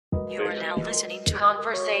You are now listening to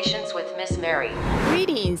Conversations with Miss Mary.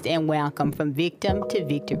 Greetings and welcome from Victim to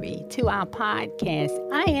Victory to our podcast.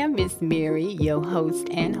 I am Miss Mary, your host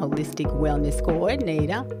and holistic wellness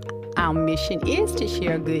coordinator. Our mission is to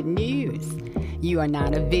share good news. You are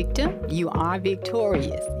not a victim, you are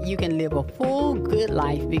victorious. You can live a full, good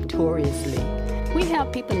life victoriously. We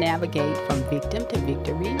help people navigate from victim to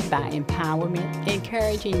victory by empowerment,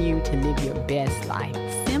 encouraging you to live your best life.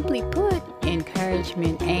 Simply put,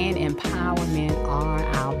 encouragement and empowerment are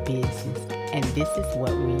our business, and this is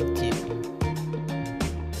what we do.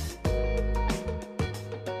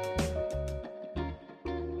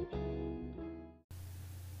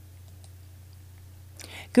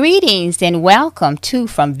 Greetings and welcome to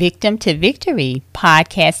From Victim to Victory,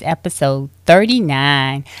 podcast episode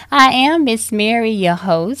 39. I am Miss Mary, your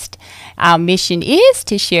host. Our mission is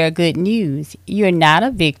to share good news. You're not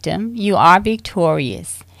a victim, you are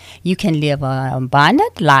victorious. You can live an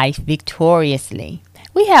abundant life victoriously.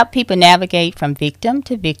 We help people navigate from victim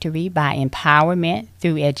to victory by empowerment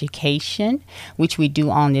through education, which we do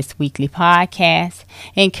on this weekly podcast,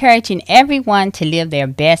 encouraging everyone to live their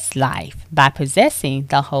best life by possessing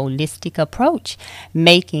the holistic approach,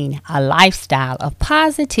 making a lifestyle of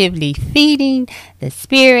positively feeding the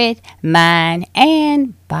spirit, mind,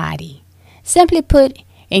 and body. Simply put,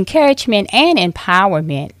 encouragement and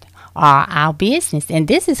empowerment are our business, and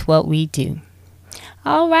this is what we do.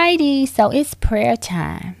 Alrighty, so it's prayer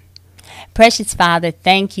time. Precious Father,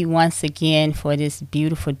 thank you once again for this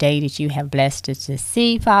beautiful day that you have blessed us to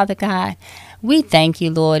see, Father God. We thank you,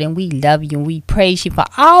 Lord, and we love you, and we praise you for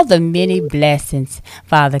all the many blessings,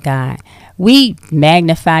 Father God. We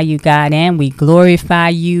magnify you, God, and we glorify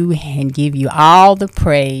you and give you all the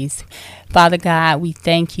praise. Father God, we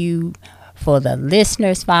thank you for the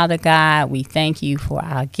listeners, Father God. We thank you for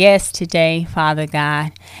our guests today, Father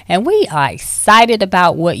God. And we are excited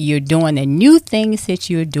about what you're doing, the new things that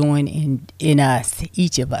you're doing in us,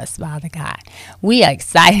 each of us, Father God. We are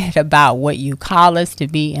excited about what you call us to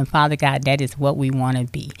be, and Father God, that is what we want to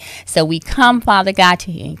be. So we come, Father God,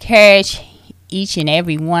 to encourage each and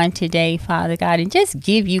every one today, Father God, and just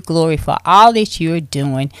give you glory for all that you're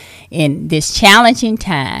doing in this challenging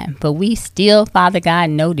time. But we still, Father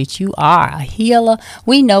God, know that you are a healer.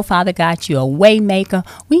 We know, Father God, you're a way maker.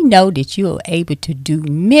 We know that you are able to do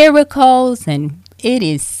miracles, and it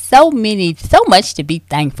is so much to be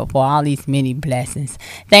thankful for, all these many blessings.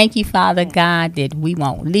 Thank you, Father God, that we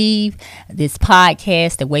won't leave this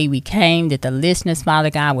podcast the way we came, that the listeners,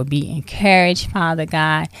 Father God, will be encouraged, Father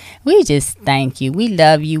God. We just thank you. We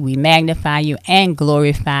love you. We magnify you and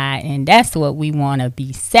glorify. And that's what we want to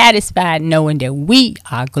be satisfied, knowing that we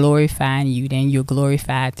are glorifying you, then you're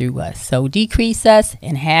glorified through us. So decrease us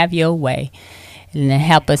and have your way, and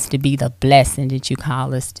help us to be the blessing that you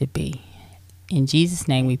call us to be. In Jesus'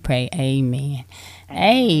 name we pray, amen.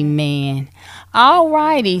 Amen. All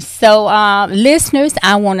righty. So, listeners,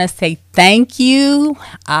 I want to say thank you.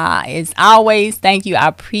 As always, thank you. I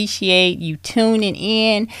appreciate you tuning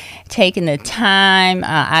in, taking the time.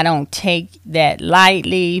 I don't take that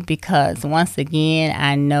lightly because, once again,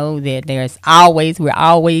 I know that we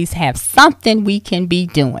always have something we can be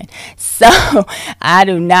doing. So, I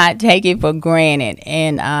do not take it for granted,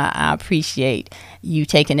 and I appreciate you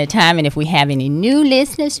taking the time. And if we have any new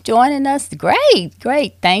listeners joining us, great.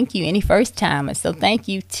 Thank you. Any first timers. So thank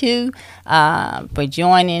you too for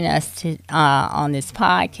joining us on this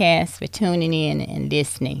podcast, for tuning in and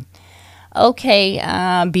listening.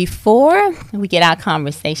 Okay, before we get our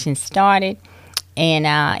conversation started and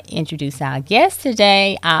introduce our guest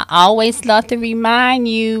today, I always love to remind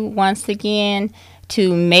you once again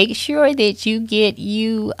to make sure that you get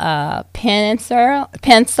you a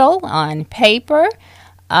pencil on paper,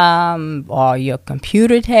 or your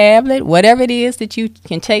computer tablet, whatever it is that you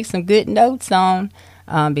can take some good notes on,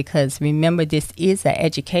 because remember, this is an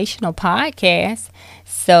educational podcast.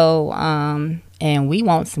 So, and we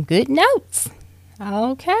want some good notes.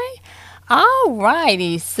 Okay. All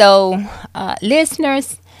righty. So,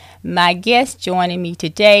 listeners, my guest joining me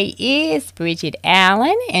today is Bridget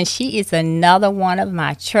Allen, and she is another one of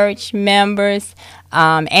my church members,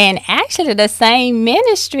 and actually the same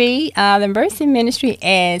ministry, the Mercy Ministry,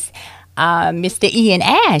 as Mr. Ian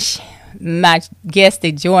Ash, my guest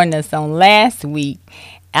that joined us on last week.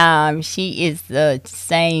 She is the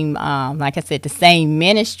same, like I said, the same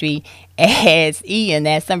ministry as Ian.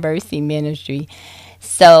 That's the Mercy Ministry.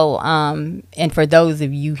 So, and for those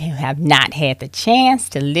of you who have not had the chance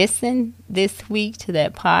to listen this week to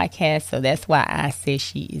that podcast, so that's why I said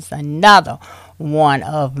she is another one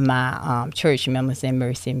of my church members in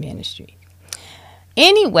Mercy Ministry.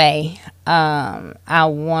 Anyway, I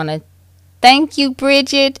want to thank you,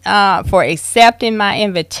 Bridget, for accepting my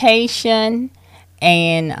invitation.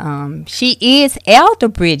 And she is Elder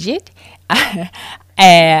Bridget,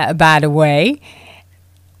 by the way.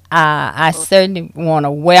 I certainly want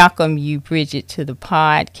to welcome you, Bridget, to the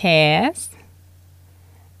podcast.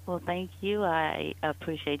 Well, thank you. I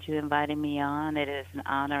appreciate you inviting me on. It is an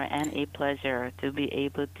honor and a pleasure to be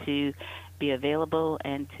able to be available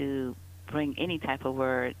and to bring any type of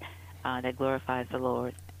word that glorifies the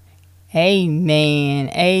Lord. Amen.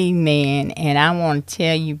 Amen. And I want to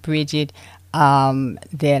tell you, Bridget,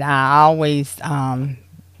 that I always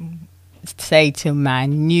say to my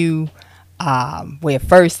new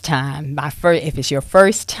first time, if it's your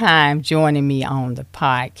first time joining me on the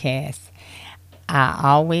podcast, I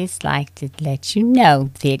always like to let you know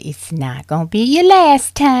that it's not going to be your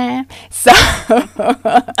last time. So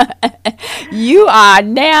you are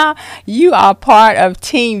part of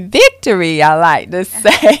Team Victory, I like to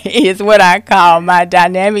say, is what I call my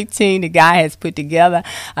dynamic team the guy has put together.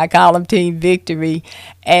 I call them Team Victory.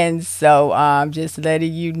 And so I'm just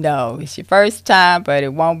letting you know it's your first time, but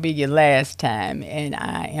it won't be your last time. And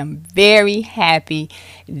I am very happy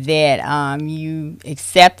that you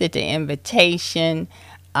accepted the invitation,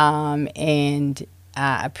 and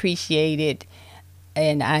I appreciate it.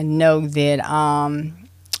 And I know that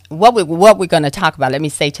what we're going to talk about, let me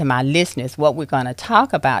say to my listeners, what we're going to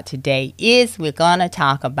talk about today is we're going to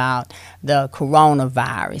talk about the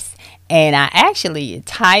coronavirus. And I actually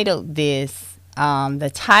titled this,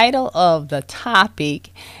 the title of the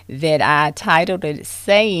topic that I titled it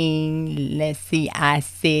saying, let's see, I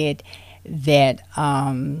said that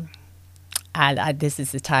this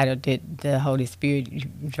is the title that the Holy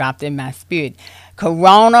Spirit dropped in my spirit.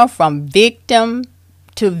 Corona from victim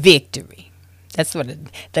to victory. That's what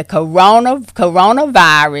the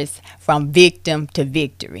coronavirus from victim to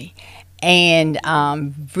victory. And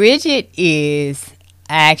Bridget is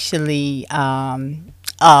actually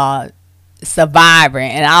a survivor,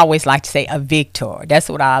 and I always like to say a victor. That's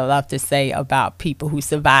what I love to say about people who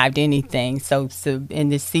survived anything. So in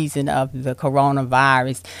this season of the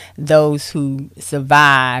coronavirus, those who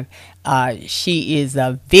survive, she is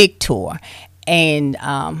a victor. And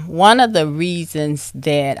one of the reasons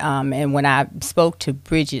that, and when I spoke to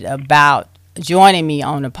Bridget about joining me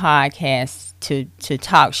on the podcast to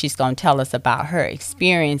talk, she's going to tell us about her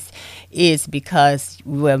experience, is because,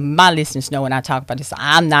 well, my listeners know when I talk about this,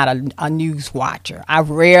 I'm not a news watcher. I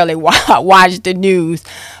rarely watch the news,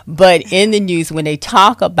 but in the news, when they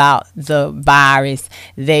talk about the virus,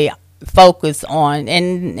 they focus on,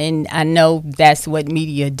 and I know that's what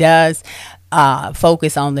media does,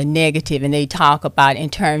 focus on the negative, and they talk about, in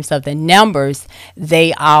terms of the numbers,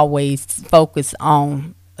 they always focus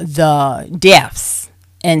on the deaths.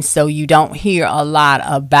 And so you don't hear a lot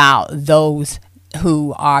about those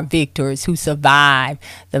who are victors, who survive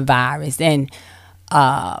the virus. And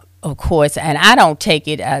of course, and I don't take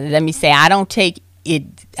it, let me say, I take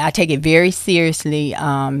it very seriously,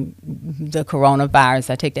 the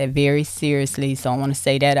coronavirus. I take that very seriously, so I want to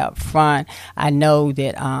say that up front. I know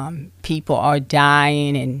that people are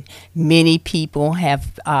dying, and many people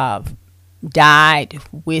have died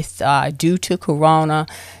with due to corona.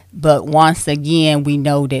 But once again, we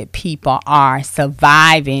know that people are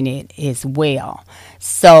surviving it as well.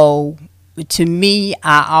 So to me,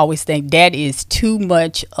 I always think that is too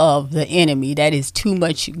much of the enemy. That is too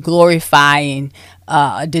much glorifying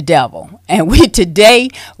the devil. And today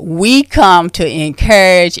we come to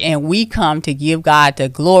encourage, and we come to give God the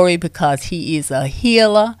glory, because he is a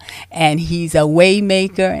healer and he's a way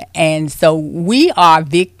maker. And so we are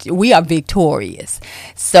victorious.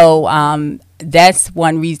 So that's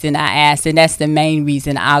one reason I asked, and that's the main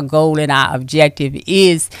reason. Our goal and our objective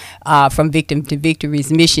is, from Victim to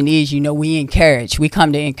Victory's mission is, we encourage. We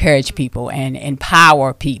come to encourage people and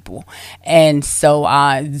empower people. And so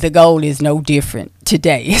the goal is no different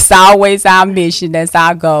today. It's always our mission. That's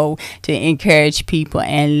our goal, to encourage people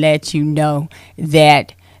and let you know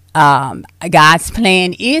that God's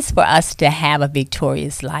plan is for us to have a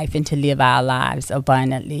victorious life and to live our lives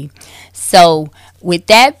abundantly. So with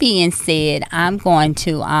that being said, I'm going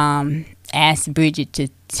to ask Bridget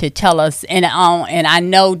to tell us, and I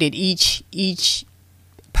know that each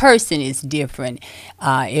person is different.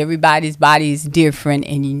 Everybody's body is different,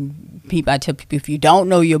 and I tell people, if you don't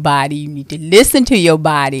know your body, you need to listen to your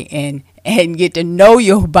body and get to know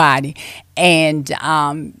your body. And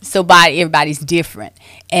so everybody's different.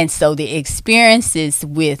 And so the experiences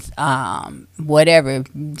with whatever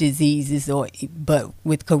diseases, but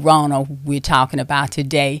with corona we're talking about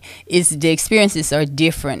today, is the experiences are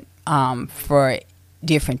different for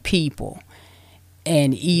different people.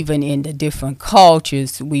 and even in the different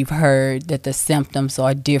cultures, we've heard that the symptoms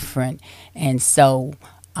are different. And so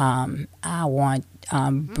I want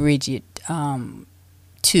Bridget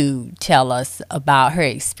to tell us about her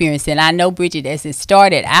experience. And I know, Bridget, as it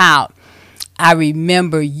started out, I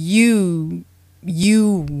remember you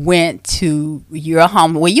went to your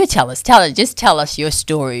home. Well, you tell us your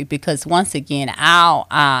story, because once again,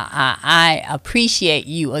 I appreciate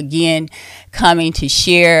you again coming to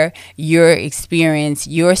share your experience,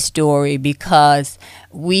 your story, because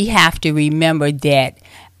we have to remember that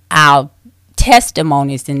our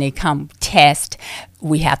testimonies, and they come test.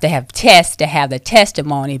 We have to have tests to have the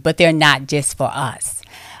testimony, but they're not just for us.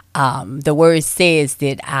 The word says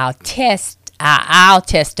that our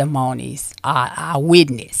testimonies are our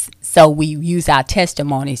witness. So we use our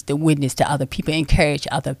testimonies to witness to other people, encourage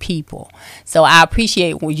other people. So I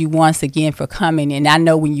appreciate you once again for coming. And I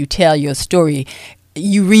know when you tell your story,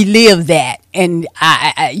 you relive that. And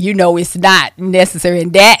I it's not necessary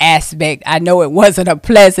in that aspect. I know it wasn't a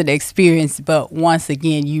pleasant experience, but once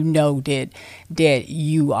again, that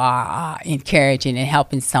you are encouraging and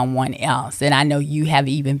helping someone else. And I know you have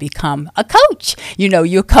even become a coach.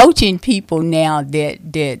 You're coaching people now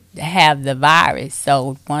that have the virus.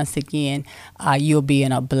 So once again, you'll be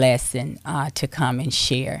in a blessing to come and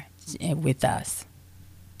share with us.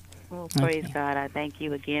 Well, praise God. I thank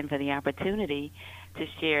you again for the opportunity to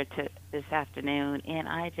share this afternoon. And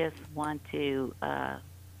I just want to,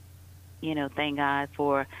 thank God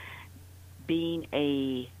for being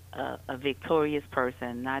a victorious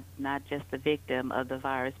person, not just a victim of the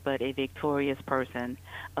virus, but a victorious person,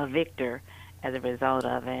 a victor as a result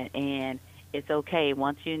of it. And it's okay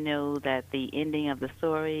once you know that the ending of the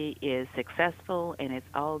story is successful and it's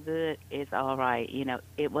all good. It's all right.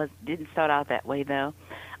 It didn't start out that way though.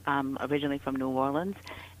 I'm originally from New Orleans,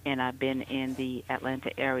 and I've been in the Atlanta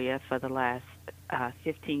area for the last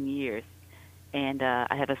 15 years. And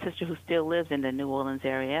I have a sister who still lives in the New Orleans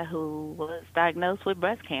area who was diagnosed with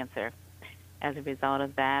breast cancer. As a result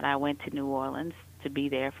of that, I went to New Orleans to be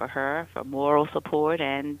there for her, for moral support,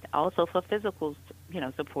 and also for physical,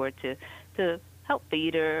 support to help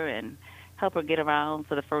feed her and help her get around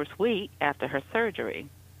for the first week after her surgery.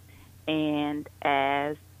 And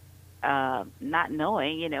as not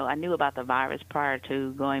knowing, I knew about the virus prior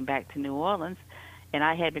to going back to New Orleans, and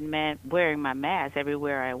I had been wearing my mask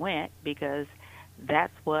everywhere I went because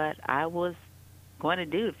that's what I was going to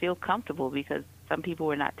do to feel comfortable, because some people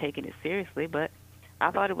were not taking it seriously, but I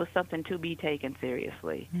thought it was something to be taken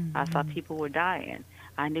seriously. Mm-hmm. I saw people were dying.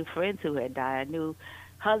 I knew friends who had died. I knew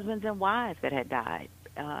husbands and wives that had died.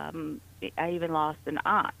 I even lost an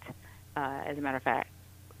aunt, as a matter of fact,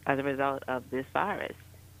 as a result of this virus.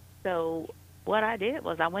 So what I did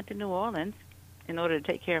was I went to New Orleans in order to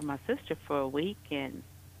take care of my sister for a week, and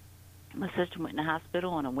my sister went in the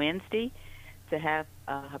hospital on a Wednesday to have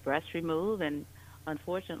her breast removed, and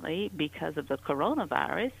unfortunately, because of the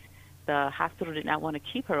coronavirus, the hospital did not want to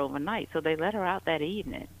keep her overnight, so they let her out that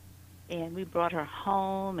evening. And we brought her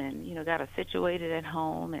home and, got her situated at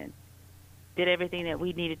home and did everything that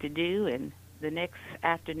we needed to do, and the next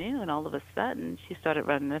afternoon, all of a sudden, she started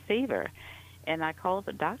running a fever. And I called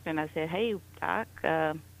the doctor and I said, "Hey, doc,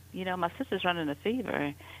 my sister's running a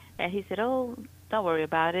fever." And he said, "Oh, don't worry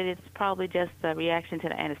about it. It's probably just a reaction to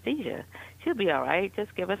the anesthesia. She'll be all right.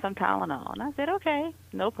 Just give her some Tylenol." And I said, "Okay,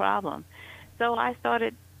 no problem." So I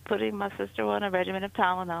started putting my sister on a regimen of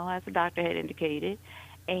Tylenol, as the doctor had indicated,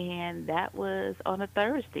 and that was on a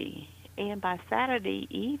Thursday. And by Saturday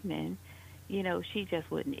evening, she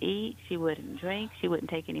just wouldn't eat, she wouldn't drink, she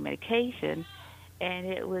wouldn't take any medication. And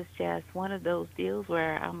it was just one of those deals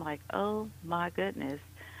where I'm like, oh, my goodness,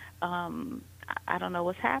 I don't know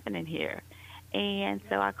what's happening here. And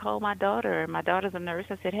so I called my daughter, and my daughter's a nurse.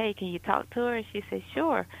 I said, "Hey, can you talk to her?" And she said,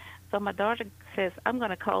 "Sure." So my daughter says, "I'm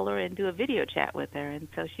going to call her and do a video chat with her." And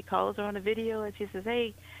so she calls her on a video, and she says,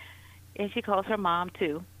 "Hey," and she calls her mom,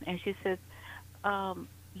 too. And she says,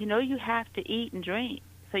 you have to eat and drink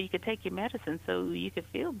so you can take your medicine so you can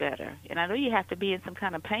feel better. And I know you have to be in some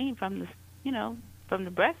kind of pain from the, from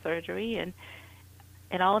the breast surgery, and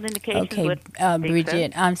all indications. Okay,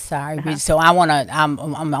 Bridget, I'm sorry. Uh-huh. So I'm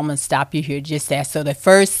gonna stop you here. Just that. So the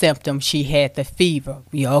first symptom, she had the fever.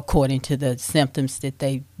 According to the symptoms that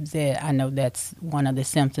I know that's one of the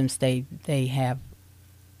symptoms they have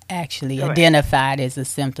actually Correct. Identified as a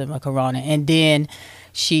symptom of corona. And then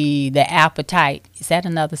the appetite. Is that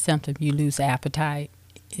another symptom? You lose appetite.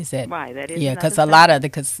 Is that right? That is because a lot of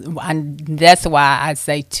that's why I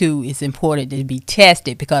say too it's important to be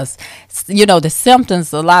tested, because the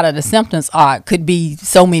symptoms, a lot of the symptoms could be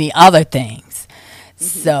so many other things.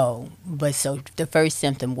 So the first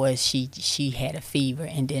symptom was she had a fever,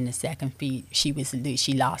 and then the second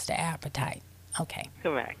she lost her appetite. Okay.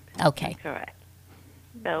 Correct. Okay. Correct.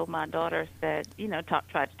 So my daughter said,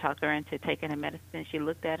 tried to talk her into taking her medicine. She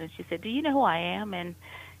looked at it and she said, "Do you know who I am?" And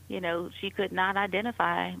she could not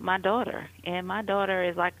identify my daughter, and my daughter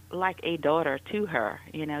is like a daughter to her.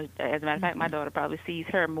 As a matter of fact, my daughter probably sees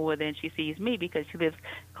her more than she sees me because she lives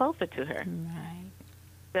closer to her. Right.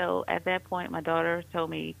 So at that point, my daughter told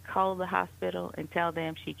me, call the hospital and tell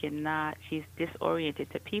them she cannot. She's disoriented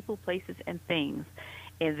to people, places, and things,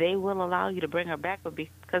 and they will allow you to bring her back. But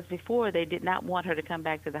because before they did not want her to come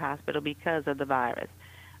back to the hospital because of the virus.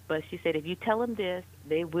 But she said, if you tell them this,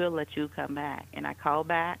 they will let you come back. And I called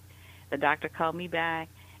back. The doctor called me back,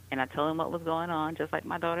 and I told him what was going on, just like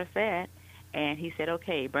my daughter said. And he said,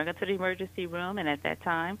 okay, bring her to the emergency room, and at that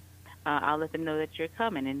time, I'll let them know that you're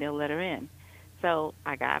coming, and they'll let her in. So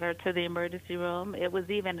I got her to the emergency room. It was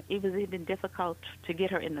even difficult to get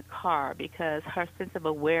her in the car because her sense of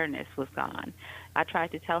awareness was gone. I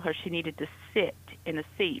tried to tell her she needed to sit in a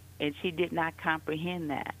seat, and she did not comprehend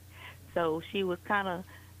that. So she was kind of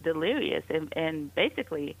delirious, and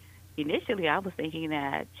basically, initially I was thinking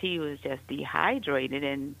that she was just dehydrated,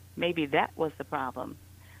 and maybe that was the problem.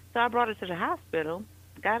 So I brought her to the hospital,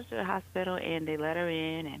 got her to the hospital, and they let her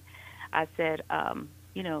in, and I said,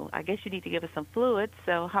 I guess you need to give us some fluids,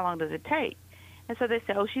 so how long does it take? And so they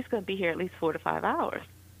said, oh, she's going to be here at least 4 to 5 hours.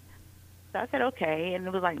 So I said, okay, and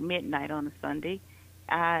it was like midnight on a Sunday.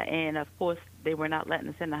 And, of course, they were not letting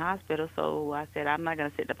us in the hospital, so I said, I'm not going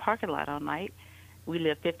to sit in the parking lot all night. We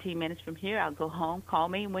live 15 minutes from here. I'll go home, call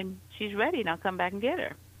me when she's ready, and I'll come back and get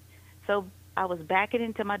her. So I was backing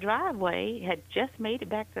into my driveway, had just made it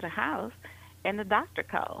back to the house, and the doctor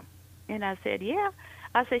called. And I said, yeah.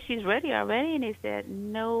 I said, she's ready already? And he said,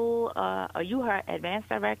 no, are you her advance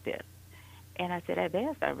directive? And I said,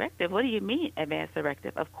 advance directive? What do you mean, advance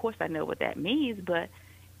directive? Of course I know what that means, but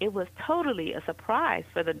it was totally a surprise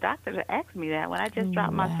for the doctor to ask me that when I just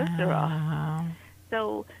dropped my sister off.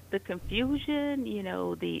 So the confusion,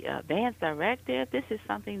 the advance directive, this is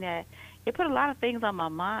something that it put a lot of things on my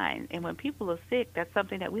mind. And when people are sick, that's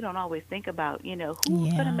something that we don't always think about. Who's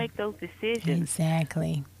going to make those decisions?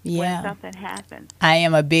 Exactly. When something happens. I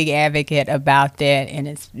am a big advocate about that, and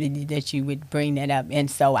it's that you would bring that up.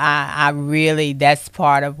 And so I really, that's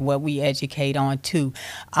part of what we educate on too.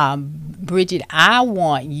 Bridget, I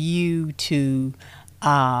want you to,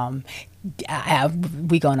 we're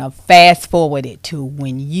going to fast forward it to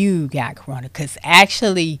when you got corona, because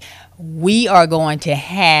actually we are going to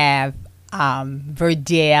have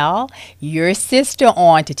Verdell, your sister,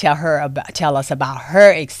 on to tell us about her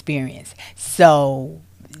experience. So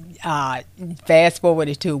fast forward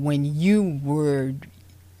it to when you were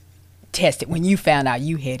tested, when you found out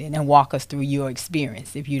you had it, and walk us through your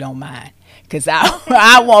experience, if you don't mind. Because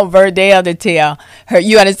I want Verdell to tell her.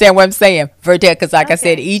 You understand what I'm saying, Verdell? Because like I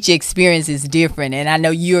said, each experience is different, and I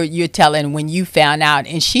know you're telling when you found out,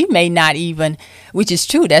 and she may not even, which is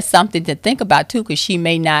true. That's something to think about too, because she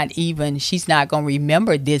may not even, she's not going to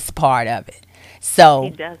remember this part of it. So,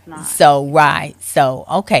 she does not. So, right. So,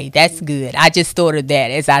 okay, that's good. I just thought of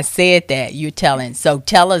that as I said that. You're telling. So,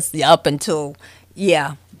 tell us up until,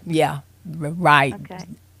 right. Okay.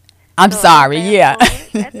 I'm sorry. Yeah.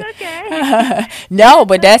 That's okay. No,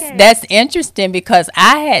 but that's interesting because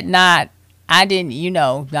I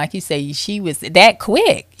didn't, like you say, she was that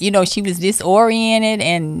quick. She was disoriented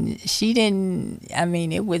and she didn't,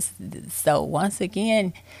 it was, so once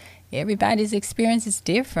again, everybody's experience is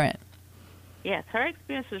different. Yes, her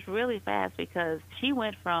experience was really fast because she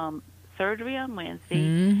went from surgery on Wednesday,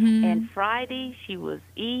 and Friday she was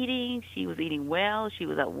eating well, she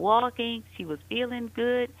was up walking, she was feeling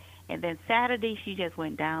good, and then Saturday she just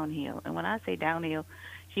went downhill. And when I say downhill,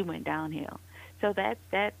 she went downhill. So that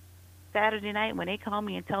Saturday night when they called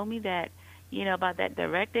me and told me that, about that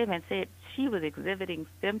directive and said she was exhibiting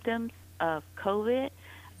symptoms of COVID,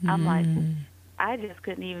 I'm like, I just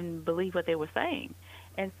couldn't even believe what they were saying.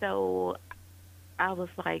 And so I was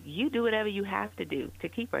like, you do whatever you have to do to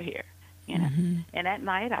keep her here, And that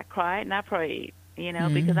night I cried and I prayed,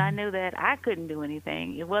 because I knew that I couldn't do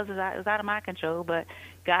anything. It was out of my control, but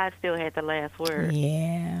God still had the last word.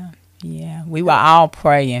 Yeah. We were all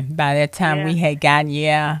praying by that time we had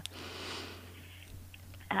gotten,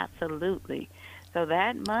 Absolutely. So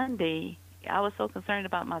that Monday, I was so concerned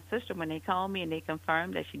about my sister when they called me and they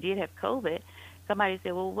confirmed that she did have COVID. Somebody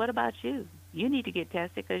said, well, what about you? You need to get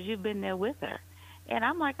tested because you've been there with her. And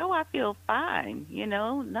I'm like, oh, I feel fine.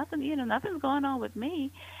 Nothing's going on with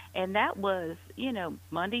me. And that was,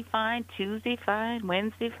 Monday fine, Tuesday fine,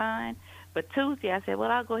 Wednesday fine. But Tuesday, I said,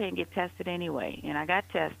 well, I'll go ahead and get tested anyway. And I got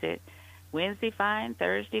tested. Wednesday fine,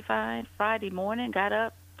 Thursday fine. Friday morning, got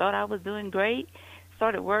up, thought I was doing great.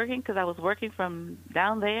 Started working because I was working from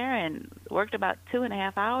down there and worked about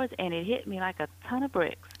 2.5 hours, and it hit me like a ton of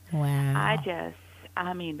bricks. Wow.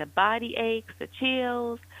 The body aches, the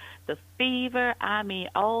chills, the fever,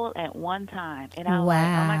 all at one time. And I was like,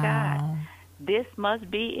 oh my God, this must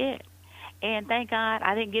be it. And thank God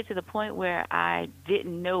I didn't get to the point where I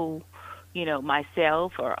didn't know,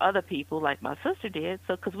 myself or other people like my sister did.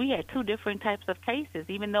 So, because we had two different types of cases,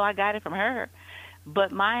 even though I got it from her.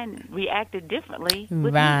 But mine reacted differently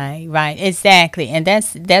with me. Right, exactly, and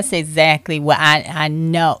that's exactly what I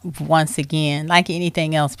know. Once again, like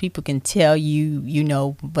anything else, people can tell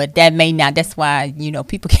you, but that may not. That's why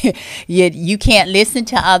people can. You can't listen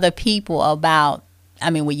to other people about.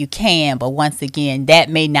 Well, you can, but once again, that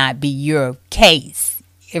may not be your case.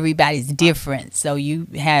 Everybody's different, so you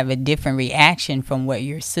have a different reaction from what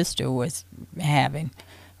your sister was having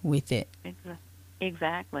with it.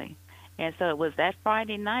 Exactly. And so it was that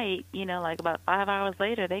Friday night, like about 5 hours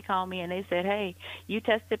later, they called me and they said, hey, you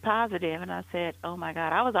tested positive. And I said, oh, my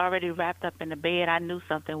God, I was already wrapped up in the bed. I knew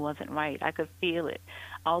something wasn't right. I could feel it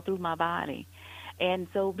all through my body. And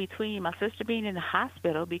so between my sister being in the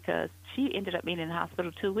hospital, because she ended up being in the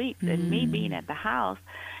hospital 2 weeks, and me being at the house,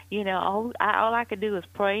 all I could do was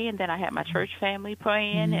pray. And then I had my church family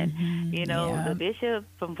praying, and the bishop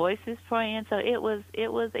from Voices praying. So it was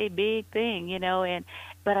a big thing,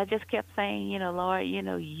 but I just kept saying, Lord,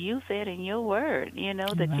 you said in your word,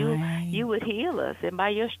 that you would heal us, and by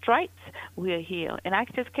your stripes we're healed. And I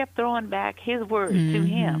just kept throwing back his word to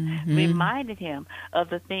him, reminded him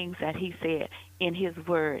of the things that he said in his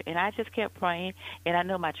word. And I just kept praying, and I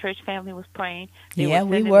know my church family was praying. We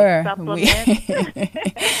were.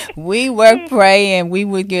 We were praying. We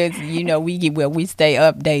would get, we stay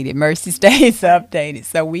updated. Mercy stays updated.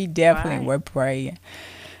 So we definitely were praying.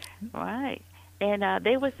 Right. And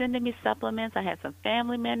they were sending me supplements. I had some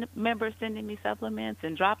family members sending me supplements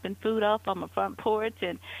and dropping food off on my front porch.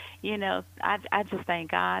 And, I just thank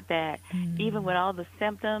God that even with all the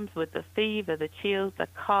symptoms, with the fever, the chills, the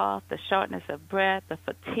cough, the shortness of breath, the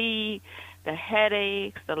fatigue, the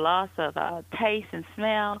headaches, the loss of taste and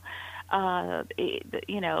smell,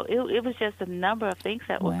 it was just a number of things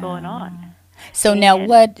that were going on. So now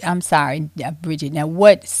I'm sorry, Bridget, now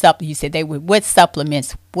what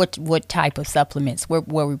supplements, what type of supplements, what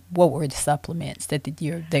were the supplements that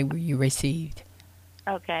you received?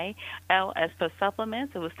 Okay. As for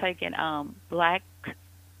supplements, it was taking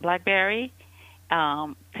blackberry,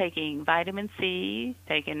 taking vitamin C,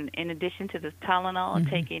 taking, in addition to the Tylenol,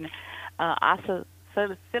 taking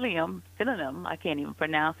psyllium, I can't even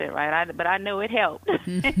pronounce it right, but I know it helped.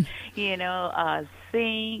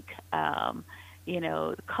 Zinc,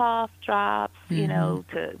 cough drops,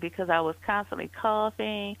 because I was constantly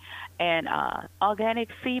coughing, and organic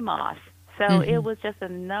sea moss. So it was just a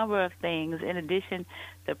number of things in addition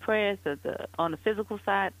to prayers on the physical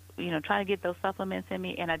side, trying to get those supplements in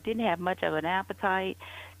me, and I didn't have much of an appetite.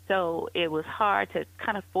 So it was hard to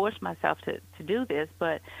kind of force myself to do this,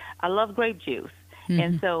 but I love grape juice.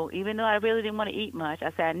 And so even though I really didn't want to eat much,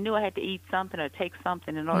 I said I knew I had to eat something or take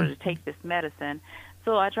something in order to take this medicine.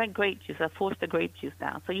 So I drank grape juice. I forced the grape juice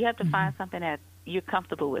down. So you have to find something that you're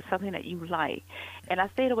comfortable with, something that you like. And I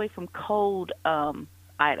stayed away from cold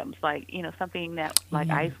items, like, something that like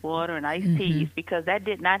ice water and iced teas, because that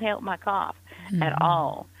did not help my cough at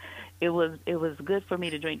all. It was good for me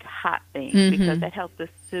to drink hot things because that helped to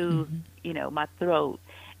soothe, my throat.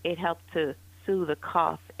 It helped to soothe the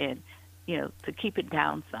cough and to keep it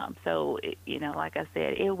down some. So, like I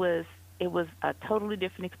said, it was a totally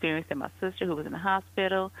different experience than my sister, who was in the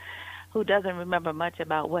hospital, who doesn't remember much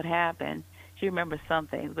about what happened. She remembers some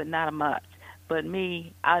things, but not much. But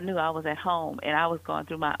me, I knew I was at home, and I was going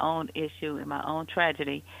through my own issue and my own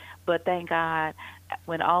tragedy. But thank God,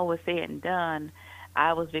 when all was said and done,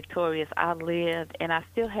 I was victorious. I lived, and I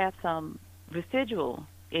still have some residual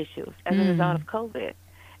issues as a result of COVID.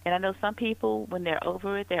 And I know some people, when they're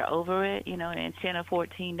over it, in 10 or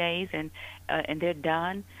 14 days, and they're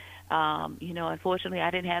done. Unfortunately, I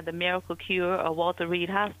didn't have the miracle cure or Walter Reed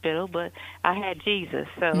Hospital, but I had Jesus.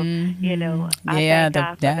 So, I thank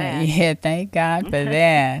God for that. Yeah, thank God for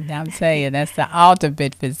that. I'm saying that's the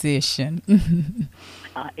ultimate physician.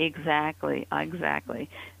 Exactly.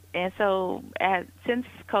 And so, since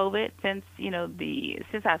COVID, since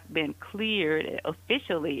I've been cleared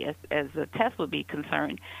officially as the test would be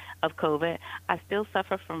concerned, of COVID. I still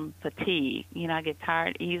suffer from fatigue. I get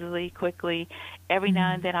tired easily, quickly. Every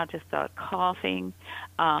now and then I'll just start coughing.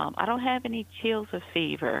 I don't have any chills or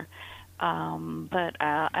fever, but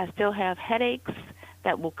I still have headaches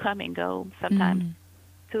that will come and go sometimes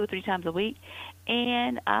 2 or 3 times a week.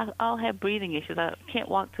 And I'll have breathing issues. I can't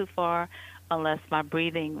walk too far unless my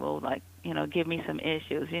breathing will, give me some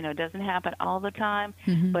issues. It doesn't happen all the time,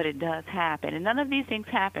 but it does happen. And none of these things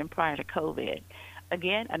happened prior to COVID.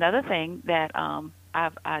 Again, another thing that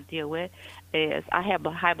I deal with is I have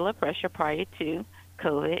high blood pressure prior to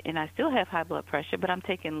COVID, and I still have high blood pressure, but I'm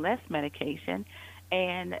taking less medication.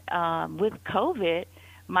 And with COVID,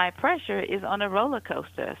 my pressure is on a roller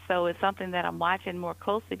coaster. So it's something that I'm watching more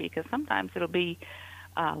closely, because sometimes it'll be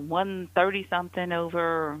 130-something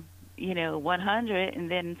over 100, and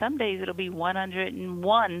then some days it'll be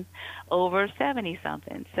 101 over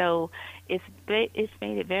 70-something. So it's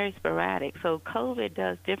made it very sporadic. So COVID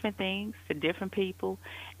does different things to different people,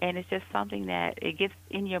 and it's just something that it gets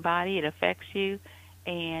in your body, it affects you,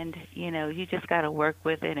 and you just got to work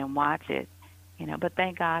with it and watch it. But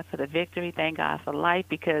thank God for the victory, thank God for life,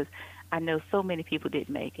 because I know so many people didn't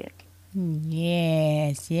make it.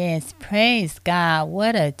 Yes, praise God.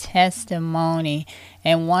 What a testimony.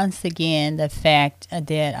 And once again, the fact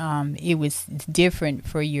that it was different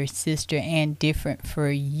for your sister and different for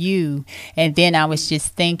you. And then I was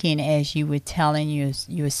just thinking, as you were telling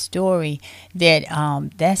your story, that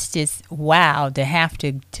that's just wow, to have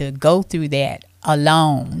to go through that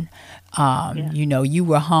alone. You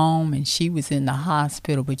were home and she was in the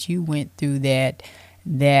hospital, but you went through that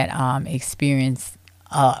experience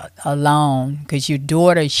alone, because your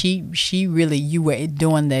daughter, she really, you were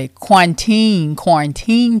doing the quarantine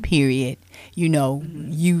period. You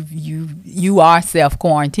are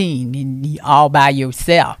self-quarantined and all by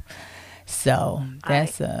yourself. So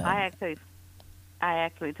that's I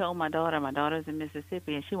actually told my daughter's in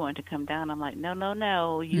Mississippi, and she wanted to come down. I'm like,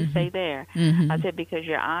 no, you stay there. I said, because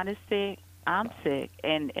your aunt is sick, I'm sick,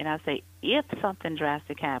 and I say, if something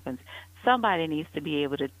drastic happens, somebody needs to be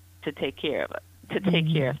able to take care of it, to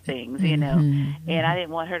take care of things, And I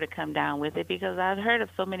didn't want her to come down with it, because I've heard of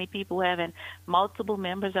so many people having multiple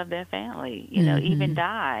members of their family, even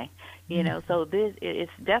die, So this,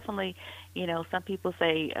 it's definitely, some people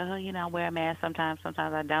say, I wear a mask sometimes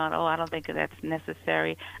I don't. I don't think that's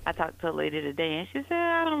necessary. I talked to a lady today, and she said,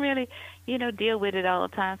 I don't really, deal with it all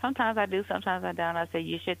the time. Sometimes I do, sometimes I don't. I said,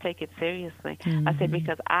 you should take it seriously. I said,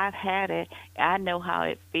 because I've had it, I know how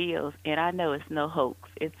it feels, and I know it's no hoax.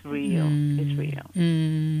 It's real. It's real.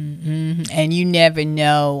 And you never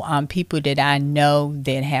know. People that I know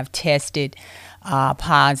that have tested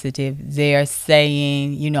positive, they're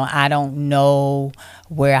saying, I don't know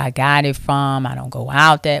where I got it from. I don't go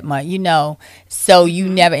out that much, So you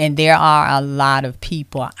never, and there are a lot of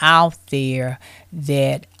people out there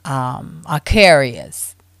that are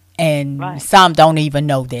carriers, and some don't even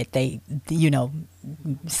know that they,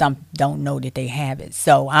 some don't know that they have it.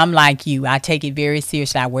 So I'm like you. I take it very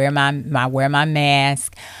seriously. I wear my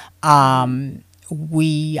mask.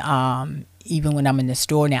 Even when I'm in the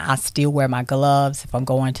store now, I still wear my gloves. If I'm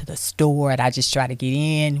going to the store, and I just try to get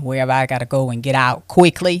in wherever I got to go and get out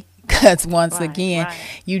quickly. Because once again,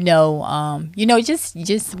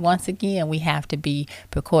 just once again, we have to be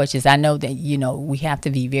precautious. I know that, we have to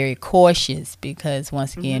be very cautious, because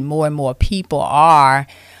once again, more and more people are,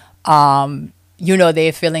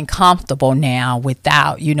 they're feeling comfortable now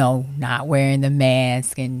without, not wearing the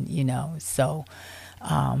mask, and, so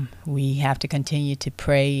we have to continue to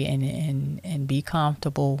pray and be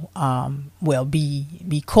comfortable.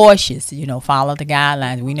 Be cautious, follow the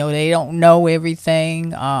guidelines. We know they don't know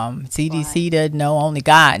everything. CDC doesn't know, only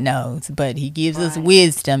God knows, but he gives us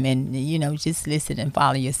wisdom, and, just listen and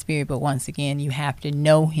follow your spirit. But once again, you have to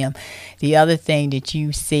know him. The other thing that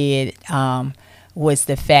you said, was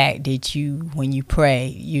the fact that when you pray,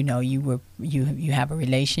 you have a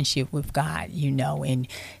relationship with God, and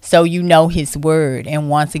so his word. And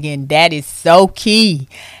once again, that is so key.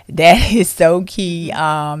 That is so key.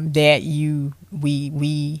 That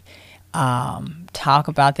we talk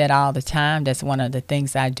about that all the time. That's one of the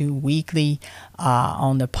things I do weekly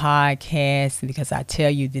on the podcast, because I tell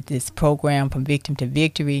you that this program, From Victim to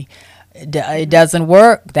Victory, it doesn't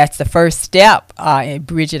work. That's the first step.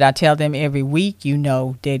 Bridget, I tell them every week,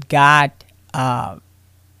 that God,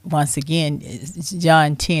 once again,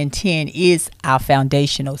 John 10:10 is our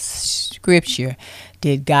foundational scripture,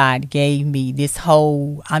 that God gave me this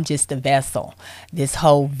whole, I'm just a vessel, this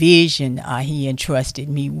whole vision he entrusted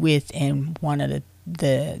me with. And one of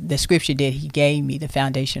the scripture that he gave me, the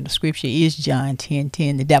foundational scripture, is John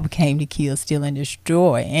 10:10. The devil came to kill, steal, and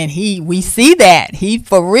destroy. And we see that. He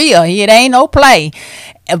for real. It ain't no play.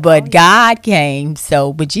 But God came,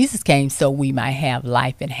 but Jesus came so we might have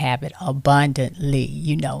life and have it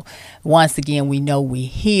abundantly. Once again, we know we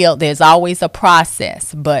heal. There's always a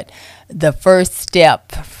process, but the first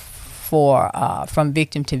step from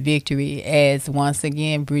victim to victory, as once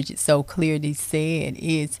again Bridget so clearly said,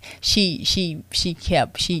 is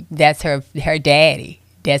that's her daddy.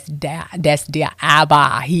 That's the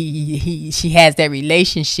Abba. She has that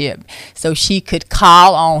relationship, so she could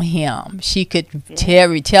call on him. She could tell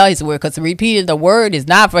his word, because repeating the word is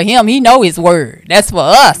not for him. He know his word. That's for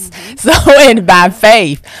us. So, and by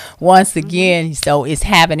faith, once again, so it's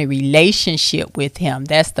having a relationship with him.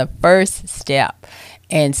 That's the first step.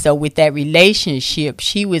 And so with that relationship,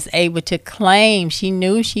 she was able to claim, she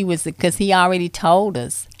knew she was, because he already told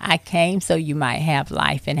us, I came so you might have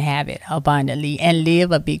life and have it abundantly and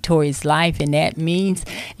live a victorious life. And that means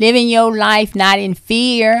living your life not in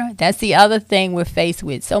fear. That's the other thing we're faced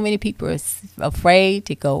with. So many people are afraid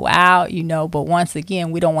to go out, but once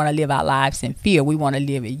again, we don't want to live our lives in fear. We want to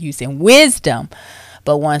live it using wisdom.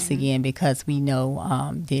 But once again, because we know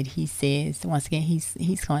that he says, once again,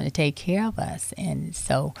 he's going to take care of us. And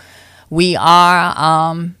so we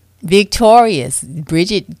are victorious.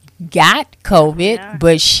 Bridget got COVID,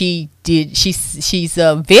 but she's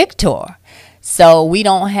a victor. So we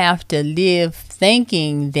don't have to live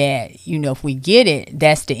thinking that, if we get it,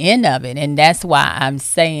 that's the end of it. And that's why I'm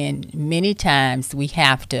saying many times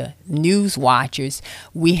news watchers,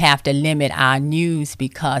 we have to limit our news,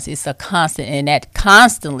 because it's a constant, and that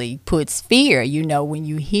constantly puts fear. When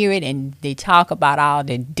you hear it and they talk about all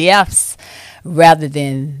the deaths rather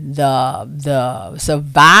than the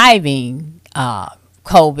surviving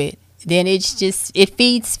COVID, then it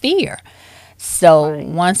feeds fear. So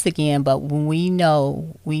once again, but when we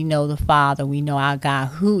know the Father, we know our God,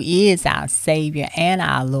 who is our Savior and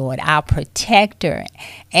our Lord, our protector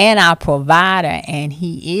and our provider, and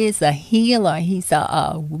he is a healer. He's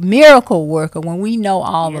a miracle worker. When we know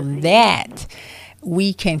all of that,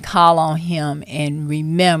 we can call on him and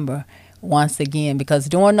remember once again, because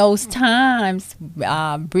during those times,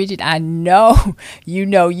 Bridget, I know,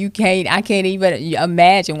 I can't even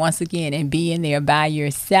imagine once again and being there by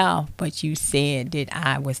yourself. But you said that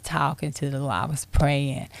I was talking to the Lord. I was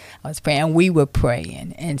praying. We were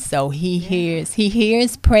praying. And so he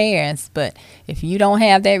hears prayers. But if you don't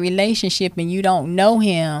have that relationship and you don't know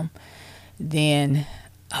him, then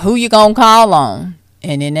who you going to call on?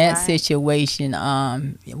 And in that situation, you're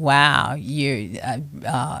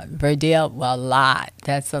Verdell, a lot.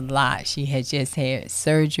 That's a lot. She had just had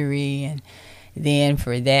surgery, and then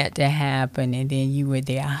for that to happen, and then you were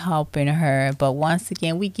there helping her. But once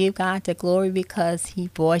again, we give God the glory because he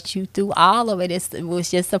brought you through all of it. It was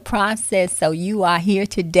just a process. So you are here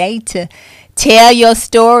today to tell your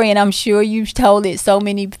story, and I'm sure you've told it so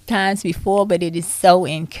many times before, but it is so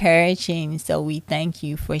encouraging. So we thank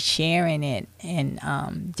you for sharing it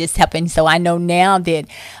and just helping. So I know now that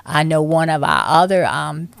one of our other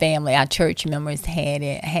family, our church members had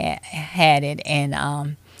it,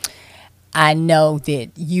 and I know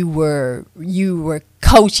that you were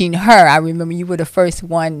coaching her. I remember you were the first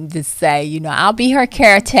one to say, I'll be her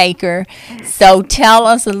caretaker. So tell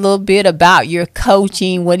us a little bit about your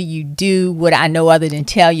coaching. What do you do? What I know other than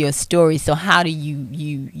tell your story. So how do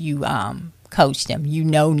you coach them?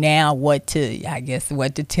 Now what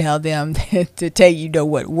to tell them to tell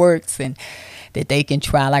what works and that they can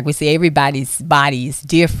try. Like we say, everybody's body is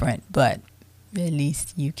different, but at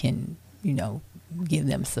least you can, give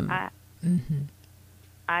them some.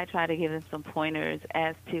 I try to give them some pointers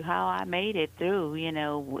as to how I made it through,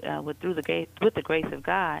 with the grace of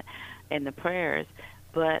God and the prayers,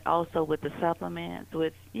 but also with the supplements,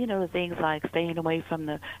 with the things like staying away from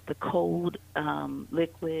the cold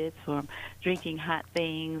liquids, from drinking hot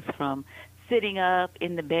things, from sitting up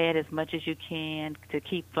in the bed as much as you can to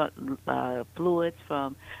keep fluids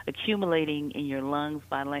from accumulating in your lungs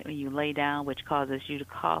when you lay down, which causes you to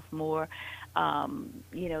cough more.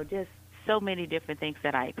 Just so many different things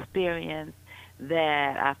that I experienced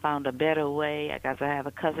that I found a better way. I guess I have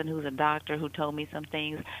a cousin who's a doctor who told me some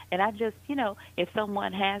things, and I just, if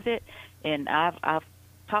someone has it, and I've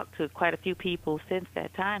talked to quite a few people since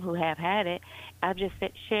that time who have had it, I've just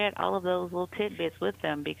shared all of those little tidbits with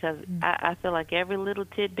them because I feel like every little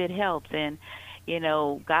tidbit helps, and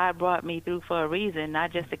God brought me through for a reason,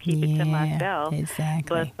 not just to keep it to myself,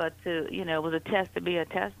 exactly. but to, it was a test to be a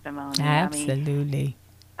testimony. Absolutely.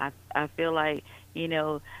 I feel like,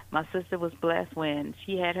 my sister was blessed when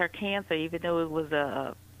she had her cancer, even though it was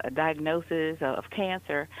a a diagnosis of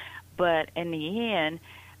cancer, but in the end,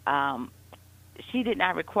 um, she did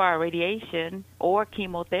not require radiation or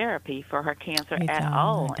chemotherapy for her cancer It's at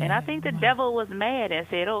all of all. And I that. think the Wow. devil was mad and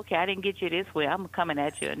said, "Okay, I didn't get you this way. I'm coming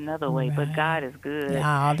at you another way." But Right. God is good.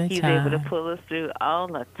 All the He's able to time. pull us through all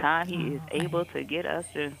the time. He is Oh, able to get us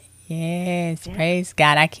through. yes, Yeah. praise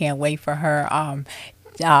God. I can't wait for her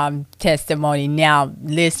testimony. Now,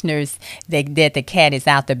 listeners, that the cat is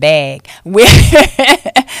out the bag.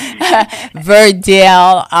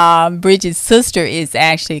 Verdell, Bridget's sister, is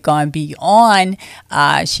actually going to be on.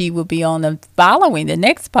 She will be on the following, the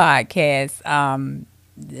next podcast.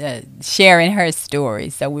 Sharing her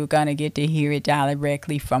story. So we're going to get to hear it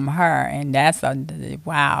directly from her. And that's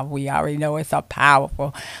wow, we already know it's a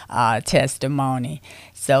powerful testimony.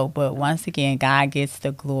 So, but once again, God gets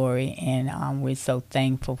the glory. And we're so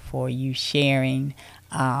thankful for you sharing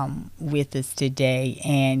with us today.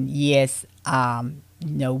 And yes, I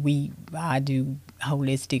do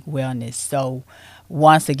holistic wellness. So,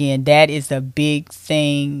 once again, that is a big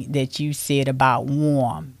thing that you said about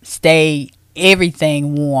warm. Stay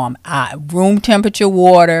everything warm. Room temperature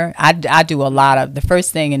water. I do a lot of the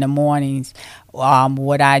first thing in the mornings.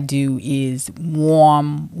 What I do is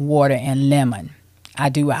warm water and lemon.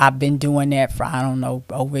 I've been doing that for, I don't know,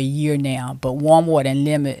 over a year now. But warm water and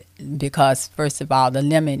lemon, because first of all, the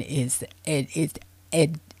lemon it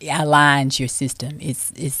aligns your system.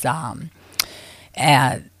 It's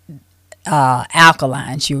uh,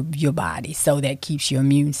 alkalines your body, so that keeps your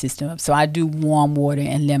immune system up. So I do warm water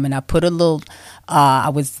and lemon. I put a little. I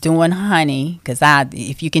was doing honey, because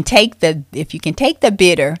if you can take the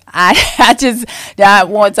bitter, I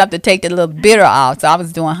want something to take the little bitter off. So I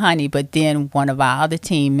was doing honey, but then one of our other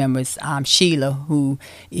team members, Sheila,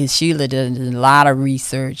 Sheila does a lot of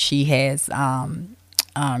research. She has.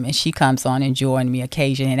 And she comes on and join me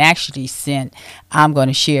occasionally, and actually I'm going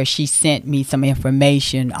to share, she sent me some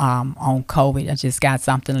information on COVID. I just got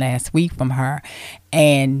something last week from her.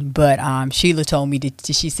 But Sheila told me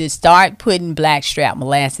she said, start putting blackstrap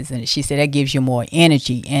molasses in it. She said that gives you more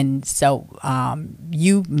energy. And so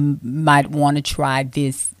you might want to try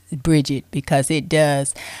this, Bridget, because it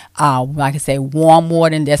does, like I say, warm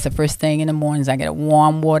water. And that's the first thing in the mornings. I get a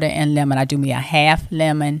warm water and lemon. I do me a half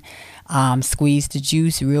lemon. Squeeze the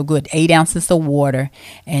juice real good, 8 ounces of water,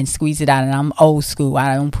 and squeeze it out. And I'm old school.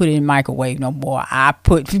 I don't put it in the microwave no more. I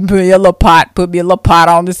put me a little pot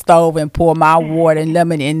on the stove and pour my water and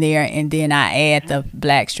lemon in there, and then I add the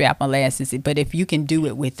blackstrap molasses. But if you can do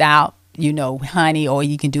it without, honey, or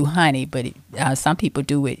you can do honey, but some people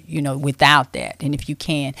do it, without that. And if you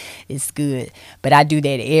can, it's good. But I do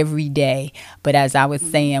that every day. But as I was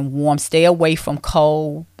saying, warm, stay away from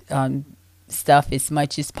cold stuff as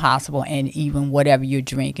much as possible, and even whatever you're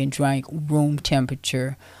drinking, drink room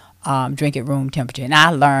temperature. Drink at room temperature. And I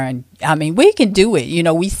learned, we can do it.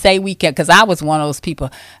 We say we can, because I was one of those people.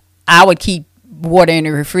 I would keep water in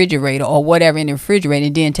the refrigerator or whatever in the refrigerator,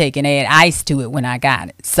 and then take and add ice to it when I got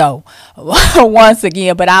it. So once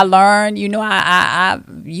again, but I learned,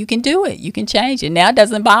 you can do it. You can change it. Now it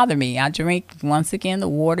doesn't bother me. I drink, once again, the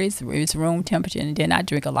water is room temperature, and then I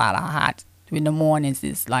drink a lot of hot. In the mornings,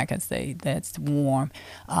 it's like I say, that's warm,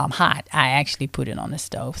 hot. I actually put it on the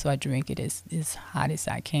stove, so I drink it as hot as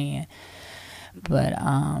I can. But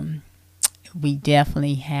we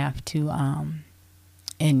definitely have to,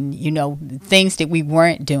 things that we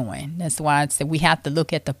weren't doing. That's why I said we have to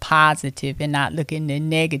look at the positive and not look at the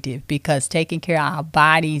negative, because taking care of our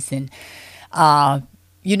bodies and,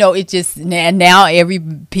 it just, now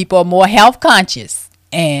people are more health conscious.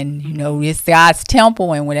 And, it's God's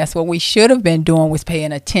temple, and that's what we should have been doing, was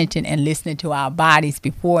paying attention and listening to our bodies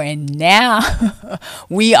before. And now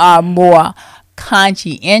we are more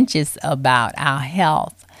conscientious about our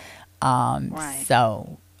health. Right.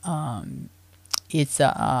 So it's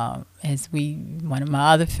one of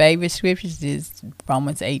my other favorite scriptures is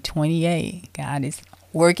Romans 8:28. God is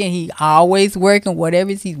working. He always working.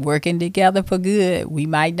 Whatever he's working together for good. We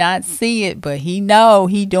might not see it, but he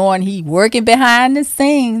working behind the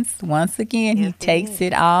scenes. Once again, Yes, he takes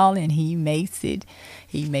it all and he makes it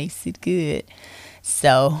good.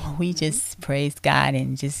 So we just praise God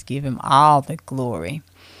and just give him all the glory.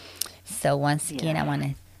 So once again, I want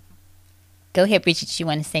to go ahead, Bridget. You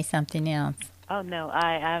want to say something else? Oh, no,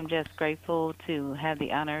 I'm just grateful to have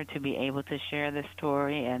the honor to be able to share this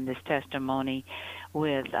story and this testimony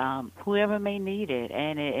with whoever may need it.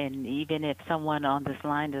 And even if someone on this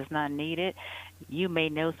line does not need it, you may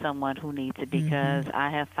know someone who needs it, because I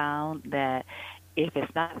have found that if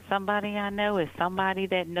it's not somebody I know, it's somebody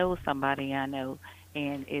that knows somebody I know.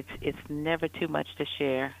 and it's never too much to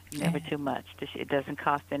share. Never too much. It doesn't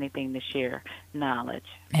cost anything to share knowledge.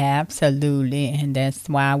 Absolutely, and that's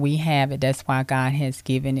why we have it. That's why God has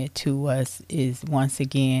given it to us, is once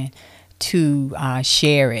again to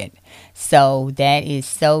share it. So that is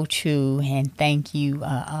so true, and thank you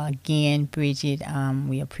again, Bridget.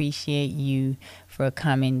 We appreciate you for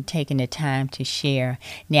coming, taking the time to share.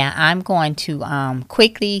 Now, I'm going to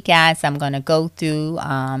quickly, guys, I'm going to go through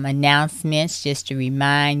announcements just to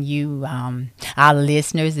remind you, our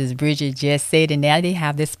listeners, as Bridget just said, and now they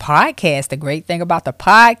have this podcast. The great thing about the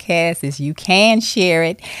podcast is you can share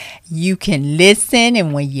it, you can listen,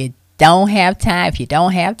 and when you don't have time, if you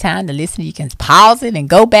don't have time to listen, you can pause it and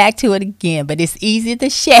go back to it again. But it's easy to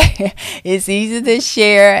share. It's easy to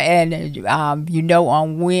share, and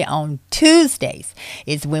on Tuesdays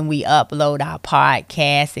is when we upload our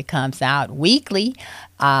podcast. It comes out weekly,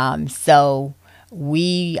 so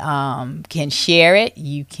we can share it.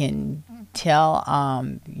 You can tell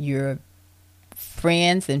your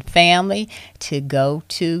friends and family to go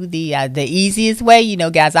to the easiest way,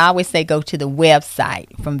 guys. I always say go to the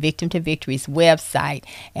website, From Victim to Victory's website,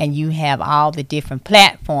 and you have all the different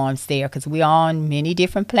platforms there, because we're on many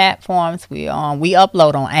different platforms. We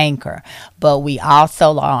upload on Anchor, but we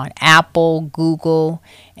also are on Apple, Google,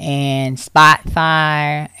 and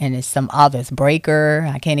Spotify, and there's some others, Breaker.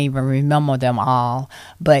 I can't even remember them all.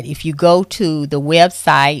 But if you go to the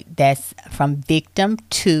website, that's From Victim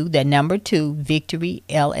to the number 2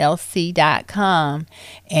 victoryllc.com,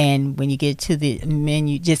 and when you get to the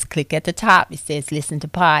menu, just click at the top. It says listen to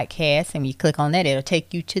podcast, and you click on that, it'll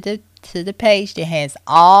take you to the page that has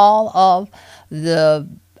all of the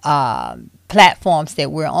platforms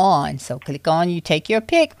that we're on. So click on, you take your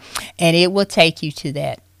pick, and it will take you to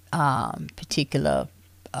that particular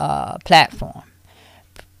platform.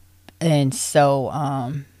 And so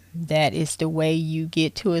that is the way you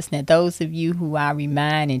get to us. Now, those of you who I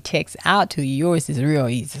remind and text out to, yours is real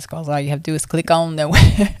easy, because all you have to do is click on the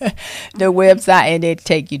website, and it'll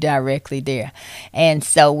take you directly there. And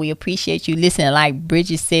so we appreciate you listening. Like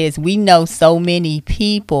Bridget says, we know so many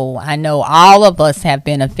people. I know all of us have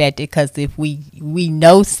been affected, because if we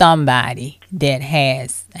know somebody that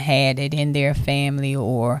has had it in their family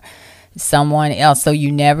or someone else, so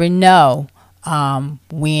you never know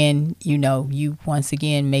when you once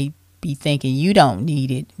again may be thinking you don't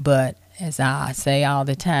need it, but as I say all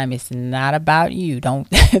the time, it's not about you. Don't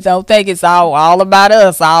think it's all about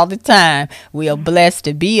us all the time. We are blessed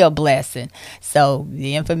to be a blessing. So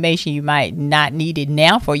the information, you might not need it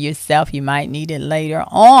now for yourself, you might need it later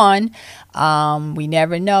on. We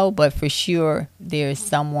never know, but for sure there's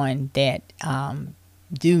someone that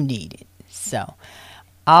do need it. So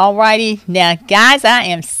alrighty, now guys, I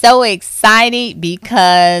am so excited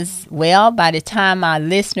because, well, by the time our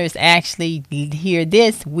listeners actually hear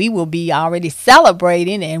this, we will be already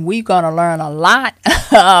celebrating, and we're going to learn a lot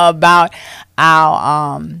about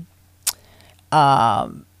our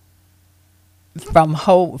from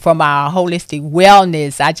our holistic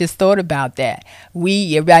wellness. I just thought about that.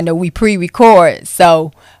 I know we pre-record,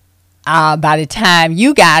 so by the time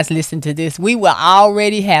you guys listen to this, we will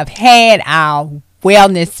already have had our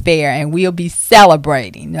wellness fair, and we'll be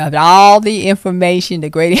celebrating all the information,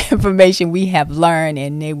 the great information we have learned,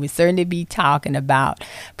 and they will certainly be talking about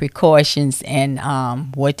precautions and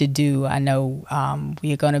what to do. I know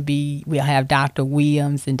we'll have Dr.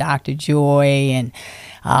 Williams and Dr. Joy and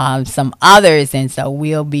some others, and so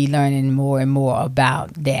we'll be learning more and more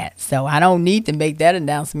about that. So I don't need to make that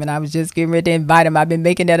announcement. I was just getting ready to invite them. I've been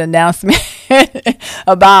making that announcement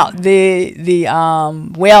about the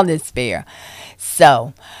wellness fair.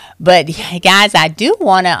 So, but guys, I do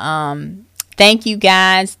want to thank you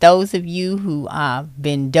guys, those of you who have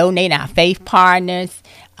been donating, our faith partners.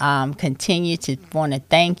 Continue to want to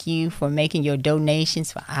thank you for making your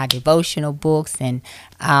donations for our devotional books and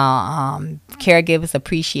our Caregivers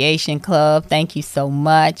Appreciation Club. Thank you so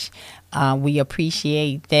much. We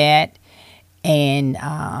appreciate that. And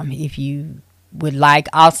if you would like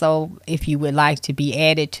to be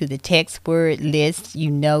added to the text word list, I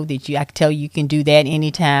can tell you can do that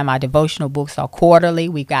anytime. Our devotional books are quarterly.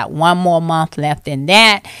 We've got one more month left in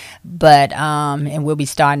that, but and we'll be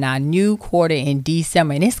starting our new quarter in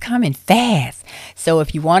December, and it's coming fast. So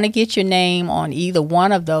if you want to get your name on either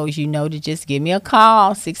one of those, to just give me a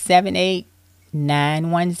call,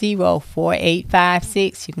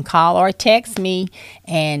 678-910-4856. You can call or text me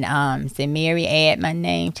and say, Mary, add my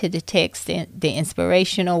name to the text, the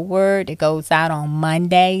inspirational word that goes out on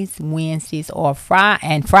Mondays, Wednesdays, or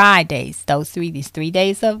Fridays. These 3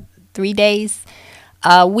 days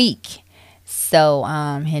a week. So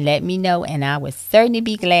and let me know, and I would certainly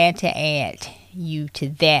be glad to add you to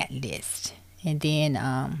that list. And then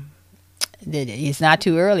it's not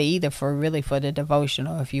too early either for the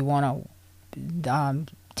devotional if you want to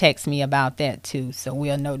text me about that too. So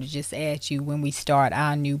we'll know to just add you when we start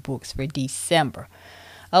our new books for December.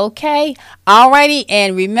 Okay, alrighty,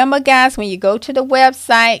 and remember guys, when you go to the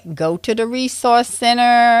website, go to the Resource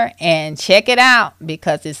Center and check it out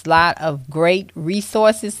because it's a lot of great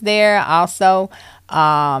resources there. Also,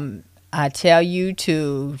 I tell you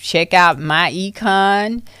to check out My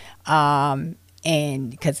Econ, and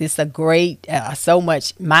because it's a great, so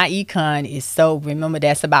much, My Econ is so, remember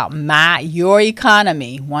that's about your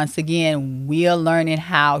economy. Once again, we're learning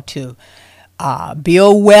how to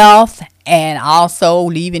build wealth and also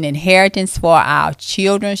leave an inheritance for our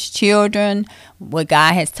children's children, what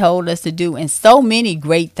God has told us to do, and so many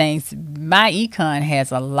great things. My Econ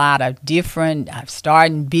has a lot of different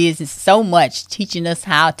starting business, so much teaching us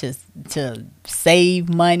how to save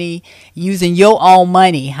money, using your own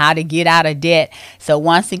money, how to get out of debt. So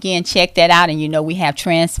once again, check that out. And we have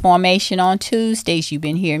Transformation on Tuesdays. You've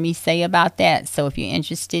been hearing me say about that. So if you're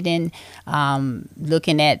interested in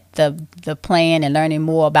looking at the plan and learning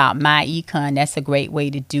more about My Econ, that's a great way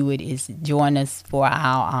to do it, is join us for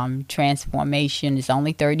our Transformation. It's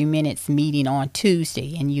only 30 minutes meeting on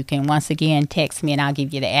Tuesday. And you can once again text me and I'll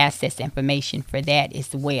give you the access information for that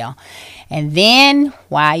as well. And then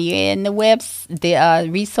while you're in the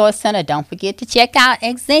Resource Center, don't forget to check out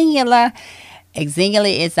Exingula.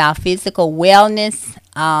 Exingula is our physical wellness.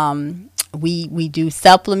 We do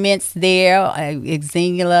supplements there.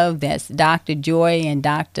 Exingula, that's Dr. Joy and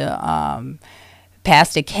Dr.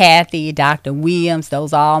 Pastor Kathy, Dr. Williams.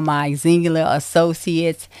 Those are all my Exingula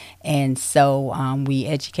associates. And so we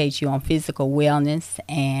educate you on physical wellness,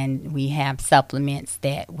 and we have supplements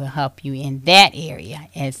that will help you in that area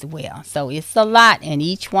as well. So it's a lot. And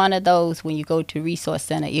each one of those, when you go to Resource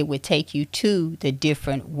Center, it would take you to the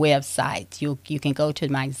different websites. You can go to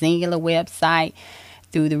my Exingula website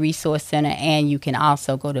through the Resource Center, and you can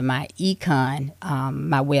also go to My Econ,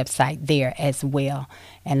 my website there as well,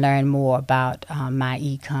 and learn more about My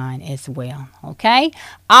Econ as well. Okay?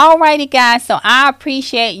 Alrighty, guys. So I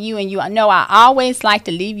appreciate you, and you know I always like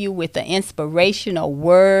to leave you with an inspirational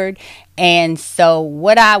word. And so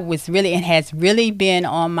what it has really been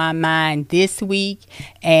on my mind this week,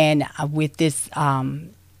 and with this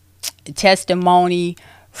testimony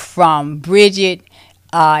from Bridget,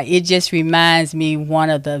 it just reminds me one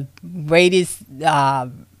of the greatest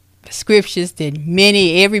scriptures that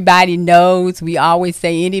everybody knows. We always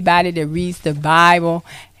say anybody that reads the Bible,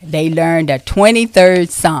 they learn the 23rd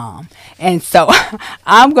Psalm. And so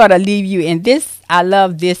I'm going to leave you in this. I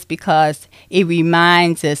love this because it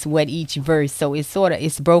reminds us what each verse. So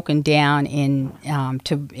it's broken down in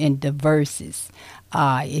the verses.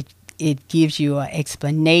 It gives you an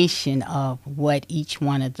explanation of what each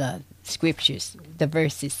one of the scriptures, the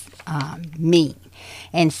verses mean.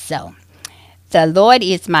 And so, the Lord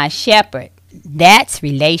is my shepherd. That's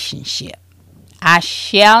relationship. I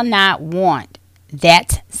shall not want.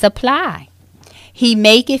 That's supply. He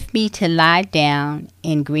maketh me to lie down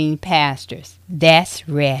in green pastures. That's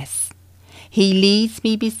rest. He leads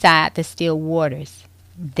me beside the still waters.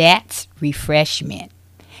 That's refreshment.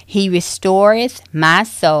 He restoreth my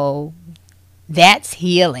soul. That's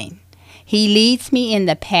healing. He leads me in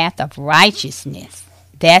the path of righteousness.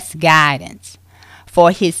 That's guidance.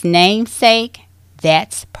 For his name's sake,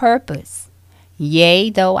 that's purpose. Yea,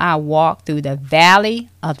 though I walk through the valley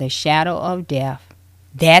of the shadow of death,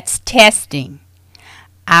 that's testing.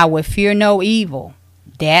 I will fear no evil.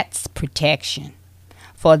 That's protection.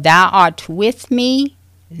 For thou art with me,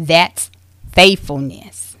 that's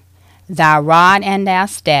faithfulness. Thy rod and thy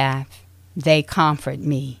staff, they comfort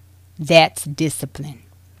me. That's discipline.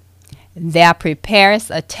 Thou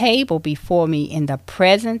preparest a table before me in the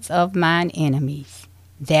presence of mine enemies.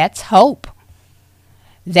 That's hope.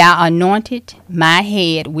 Thou anointed my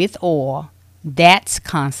head with oil. That's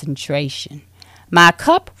concentration. My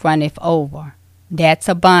cup runneth over. That's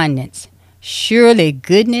abundance. Surely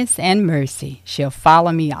goodness and mercy shall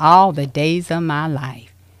follow me all the days of my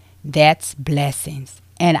life. That's blessings.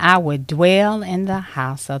 And I will dwell in the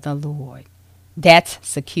house of the Lord. That's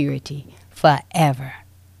security forever.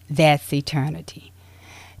 That's eternity.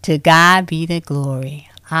 To God be the glory.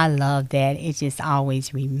 I love that. It just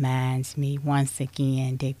always reminds me once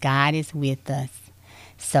again that God is with us.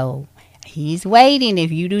 So he's waiting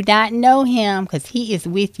if you do not know him, because he is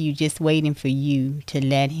with you, just waiting for you to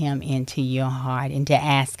let him into your heart and to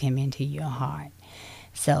ask him into your heart.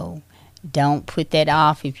 So don't put that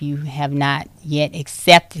off if you have not yet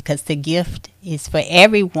accepted, because the gift is for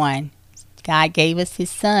everyone God gave us his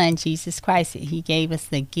son, Jesus Christ. He gave us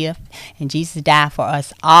the gift, and Jesus died for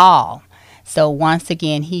us all. So once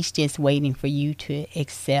again, he's just waiting for you to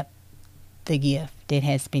accept the gift that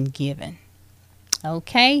has been given.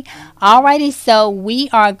 Okay. Alrighty. So we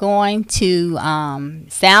are going to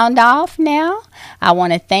sound off now. I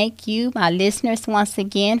want to thank you, my listeners, once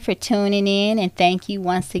again for tuning in. And thank you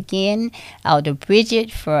once again, Elder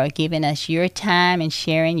Bridget, for giving us your time and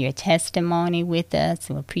sharing your testimony with us.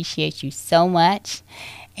 We appreciate you so much.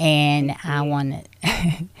 And I want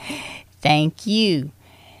to thank you.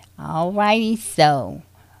 Alrighty. So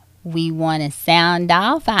we want to sound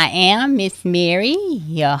off. I am Miss Mary,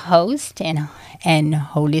 your host and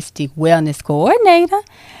holistic wellness coordinator.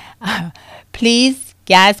 Please,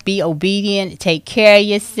 guys, be obedient, take care of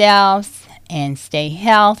yourselves, and stay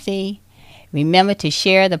healthy. Remember to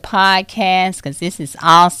share the podcast because this is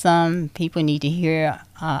awesome. People need to hear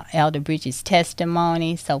Elder Bridget's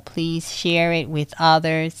testimony, so please share it with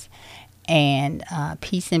others. And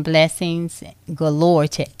peace and blessings galore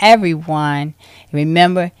to everyone.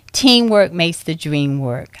 Remember, teamwork makes the dream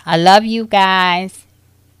work. I love you guys.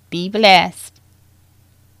 Be blessed.